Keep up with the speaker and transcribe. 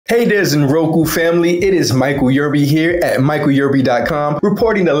Hey there, Zenryoku family. It is Michael Yerby here at michaelyerby.com,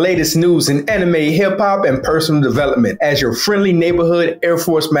 reporting the latest news in anime, hip-hop, and personal development as your friendly neighborhood Air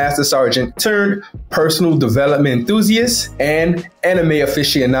Force Master Sergeant turned personal development enthusiast and anime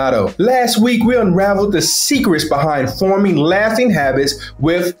aficionado. Last week, we unraveled the secrets behind forming lasting habits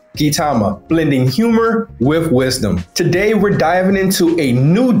with Gitama, blending humor with wisdom. Today, we're diving into a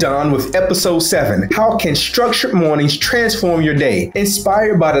new dawn with episode 7. How can structured mornings transform your day?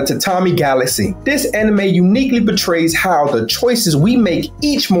 Inspired by the Tatami Galaxy. This anime uniquely portrays how the choices we make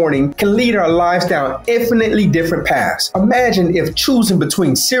each morning can lead our lives down infinitely different paths. Imagine if choosing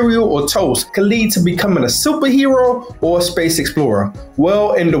between cereal or toast could lead to becoming a superhero or a space explorer.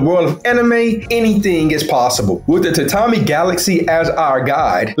 Well, in the world of anime, anything is possible. With the Tatami Galaxy as our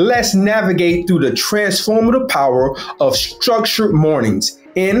guide, let's navigate through the transformative power of structured mornings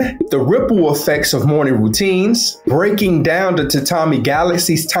in the ripple effects of morning routines, breaking down the Tatami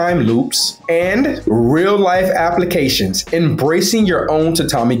Galaxy's time loops, and real-life applications, embracing your own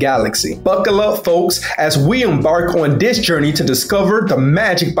Tatami Galaxy. Buckle up, folks, as we embark on this journey to discover the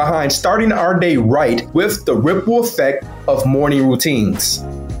magic behind starting our day right with the ripple effect of morning routines.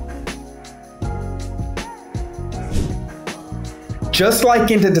 Just like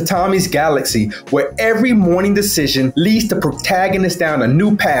in the Tatami's Galaxy, where every morning decision leads the protagonist down a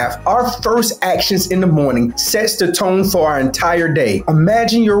new path, our first actions in the morning sets the tone for our entire day.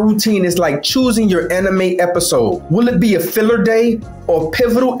 Imagine your routine is like choosing your anime episode. Will it be a filler day or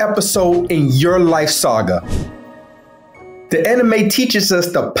pivotal episode in your life saga? The anime teaches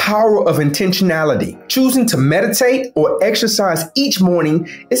us the power of intentionality. Choosing to meditate or exercise each morning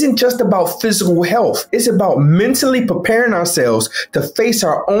isn't just about physical health. It's about mentally preparing ourselves to face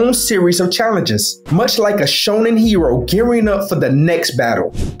our own series of challenges, much like a shonen hero gearing up for the next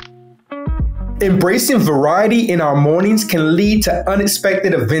battle. Embracing variety in our mornings can lead to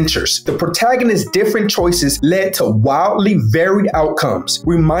unexpected adventures. The protagonist's different choices led to wildly varied outcomes,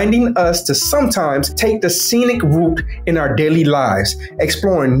 reminding us to sometimes take the scenic route in our daily lives,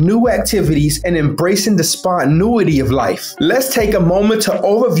 exploring new activities and embracing the spontaneity of life. Let's take a moment to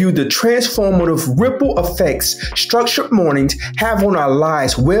overview the transformative ripple effects structured mornings have on our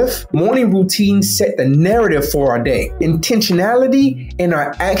lives with morning routines set the narrative for our day. Intentionality in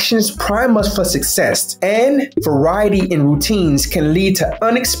our actions prime us for success, and variety in routines can lead to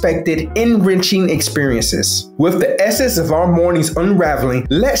unexpected, enriching experiences. With the essence of our mornings unraveling,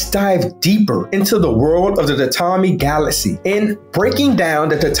 let's dive deeper into the world of the Tatami Galaxy and breaking down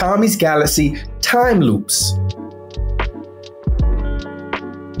the Tatami's Galaxy time loops.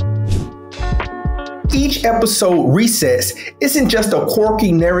 Each episode resets isn't just a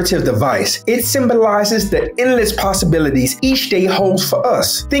quirky narrative device. It symbolizes the endless possibilities each day holds for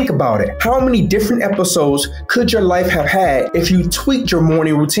us. Think about it. How many different episodes could your life have had if you tweaked your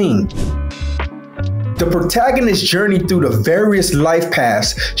morning routine? The protagonist's journey through the various life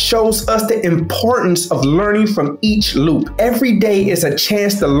paths shows us the importance of learning from each loop. Every day is a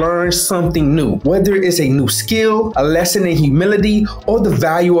chance to learn something new, whether it's a new skill, a lesson in humility, or the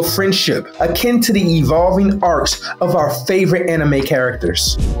value of friendship, akin to the evolving arcs of our favorite anime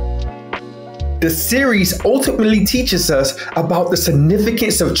characters. The series ultimately teaches us about the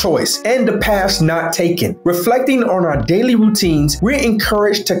significance of choice and the paths not taken. Reflecting on our daily routines, we're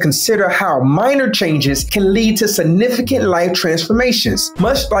encouraged to consider how minor changes can lead to significant life transformations,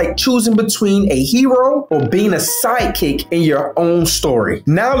 much like choosing between a hero or being a sidekick in your own story.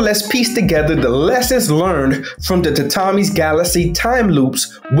 Now let's piece together the lessons learned from the Tatami's Galaxy time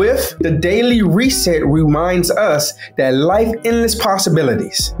loops with the daily reset reminds us that life endless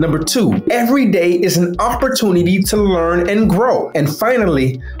possibilities. Number 2, every day is an opportunity to learn and grow. And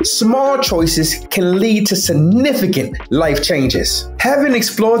finally, small choices can lead to significant life changes. Having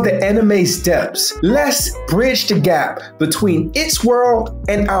explored the anime's depths, let's bridge the gap between its world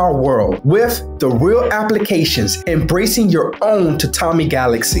and our world with the real applications, embracing your own Tatami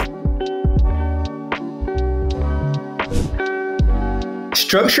Galaxy.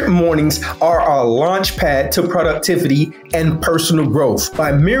 Structured mornings are our launch pad to productivity and personal growth.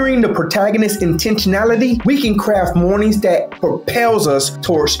 By mirroring the protagonist's intentionality, we can craft mornings that propels us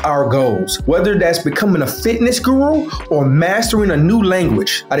towards our goals. Whether that's becoming a fitness guru or mastering a new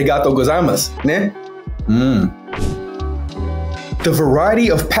language. Arigato gozaimasu, ne? The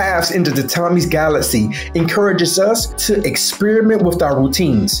variety of paths into the Tatami's Galaxy encourages us to experiment with our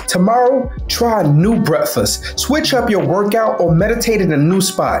routines. Tomorrow, try a new breakfast, switch up your workout, or meditate in a new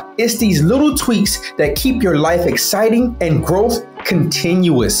spot. It's these little tweaks that keep your life exciting and growth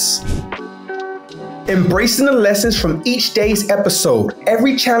continuous. Embracing the lessons from each day's episode,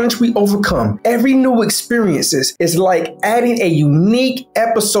 every challenge we overcome, every new experiences is like adding a unique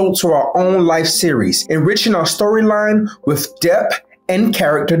episode to our own life series, enriching our storyline with depth and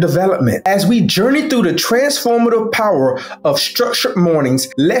character development. As we journey through the transformative power of structured mornings,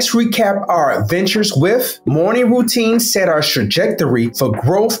 let's recap our adventures with morning routines set our trajectory for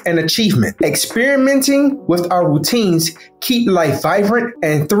growth and achievement. Experimenting with our routines keep life vibrant.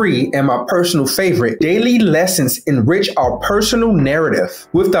 And 3, and my personal favorite, daily lessons enrich our personal narrative.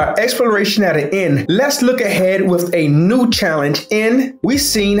 With our exploration at an end, let's look ahead with a new challenge in we've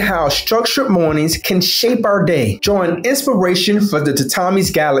seen how structured mornings can shape our day, drawing inspiration for the Tatami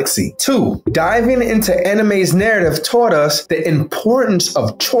Galaxy. 2, diving into anime's narrative taught us the importance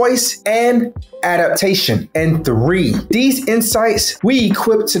of choice and adaptation. And 3, these insights we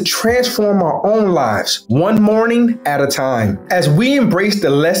equip to transform our own lives, one morning at a time. As we embrace the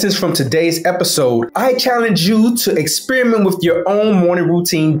lessons from today's episode, I challenge you to experiment with your own morning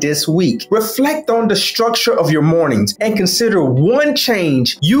routine this week. Reflect on the structure of your mornings and consider one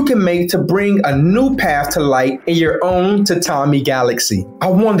change you can make to bring a new path to light in your own Tatami Galaxy. I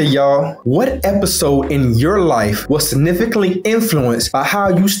wonder, y'all, what episode in your life was significantly influenced by how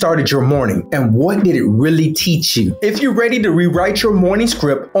you started your morning, and what did it really teach you? If you're ready to rewrite your morning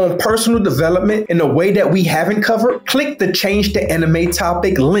script on personal development in a way that we haven't covered, click the Change the Anime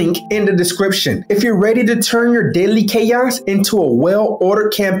topic link in the description. If you're ready to turn your daily chaos into a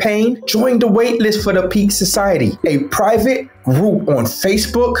well-ordered campaign, join the waitlist for the Peak Society, a private group on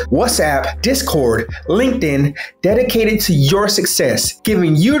Facebook, WhatsApp, Discord, LinkedIn, dedicated to your success,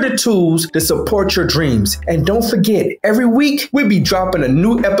 giving you the tools to support your dreams. And don't forget, every week we'll be dropping a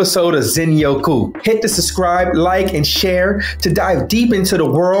new episode of Zenryoku. Hit the subscribe, like, and share to dive deep into the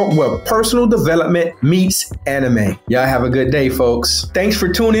world where personal development meets anime. Y'all have a good day, folks. Thanks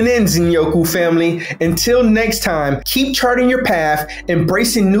for tuning in, Zenryoku family. Until next time, keep charting your path,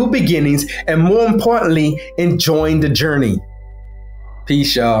 embracing new beginnings, and more importantly, enjoying the journey.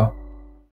 Peace, y'all.